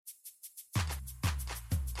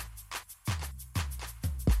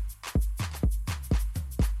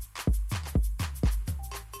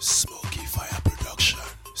Smoky Fire Production.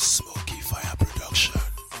 Smoky Fire Production.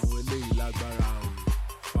 Àwọn eléyìí lágbára àrùn,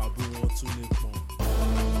 fàbú wọn tún nípọn.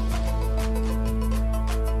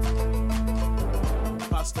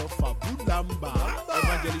 Pastor Fabu Lamba,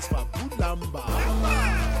 Evangelist Fabu Lamba.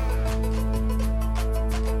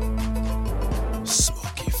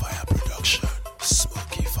 Smoky Fire Production.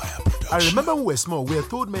 Smoky Fire Production. I remember when we were small, we were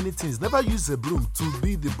told many things. Never use a broom to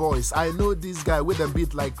beat the boys. I know this guy with them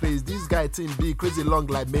beat like crazy. This guy team be crazy long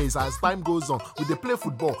like maze. As time goes on, we dey play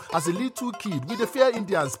football. As a little kid, we dey fear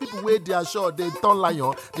Indians. People wey they are sure they turn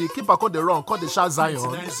lion. The keeper call the run, call the shout Zion.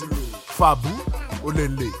 99-0. Fabu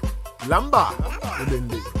Olenle, Lamba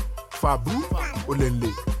Olenle, Fabu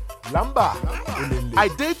Olenle, Lamba Olenle. I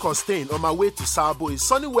dey Costain on my way to Sabo. It's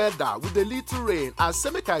sunny weather with a little rain. As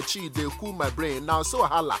Semeka Chi dey cool my brain. Now so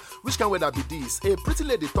hala, which kind weather be this? A pretty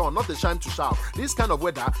lady turn, not the time to shout. This kind of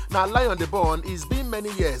weather, now lie on the bone. It's been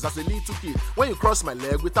many years as a little kid. When you cross my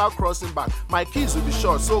leg without crossing back, my keys will be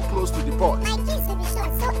short so close to the pot. My kids will be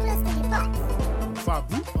short, so close to the pot.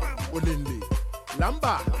 Fabu Olenle,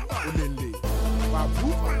 Lamba Olenle,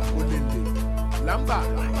 Fabu Olenle, Lamba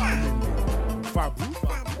Olenle, Fabu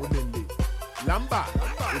Olenle, Lamba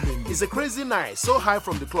Olenle. It's a crazy night, so high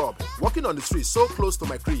from the club, walking on the street so close to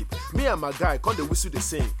my crib. Me and my guy come the whistle they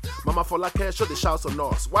sing. Mama Folake show the shouts on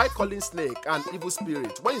us. Why calling snake and evil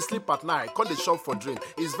spirit? When you sleep at night, come the shop for drink.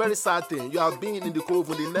 It's very sad thing. You have been in the cove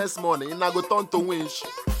the next morning, and I go turn to winch.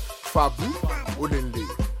 Fabu Olenle,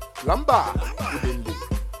 Lamba Olenle,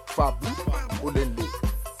 Fabu Olenle,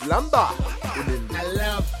 Lamba Olenle. I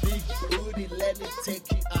love big booty, let me take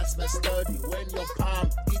you as my study. When your palm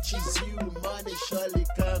itches you, money surely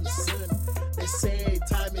comes soon. They say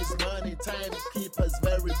time is money, time keep us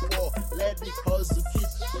very poor. Let the hustle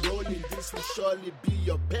keep rolling, this will surely be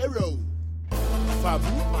your peril.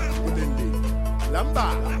 Fabu Olenle,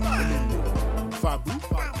 Lamba Olenle, Fabu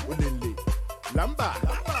Olenle, Lamba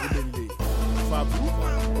Olenle, Fabu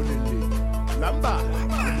Olenle, Lamba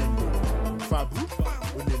Olenle, Fabu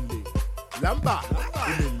Olenle, Lamba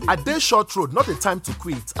Olenle. I dey short road, not a time to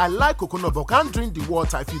quit. I like coconut, but can't drink the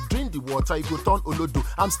water. If you drink the water, you go turn olodo.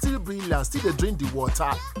 I'm still brilliant, still dey drink the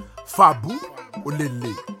water. Fabu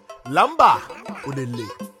Olenle, Lamba Olenle,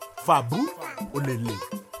 Fabu Olenle,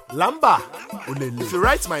 Lamba Olenle. If you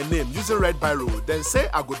write my name using red biro, then say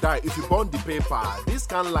I go die if you burn the paper. This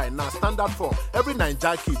can line now standard form. Every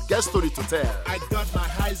Naija kid get story to tell. I got my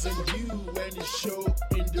eyes on you when you show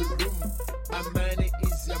in the room. My money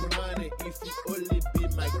is your money if you only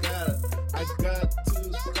be my girl. I got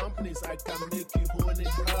 2 companies, I can make you own it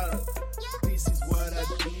all. This is what I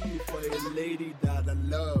do for a lady that I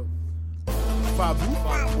love. Fabu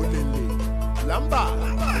Olenle, Lamba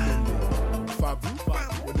Olenle, Fabu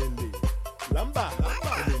Olenle, Lamba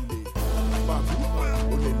Olenle, Fabu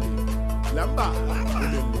Olenle, Lamba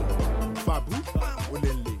Olenle, Fabu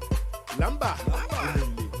Olenle, Lamba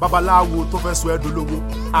Olenle. Babaláwo tó fẹ́ sọ ẹ́ dolówó,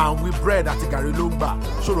 and with bread àti gàrí ló ń gbà.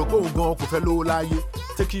 Ṣòro kó òun gan kò fẹ́ lówó láyé.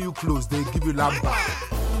 Taking you close, they give you lamba.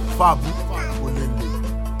 Fabu Olenle,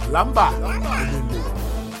 Lamba Olenle,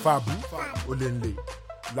 Fabu Olenle,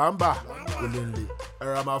 Lamba Olenle.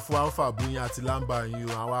 Ẹ̀rọ máa fún wa ń fàbú yín àti Lamba yín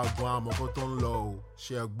o, àwọn àgbọn àmọ́kọ́ tó ń lọ o.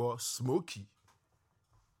 Ṣé ẹ gbọ́? Smoky.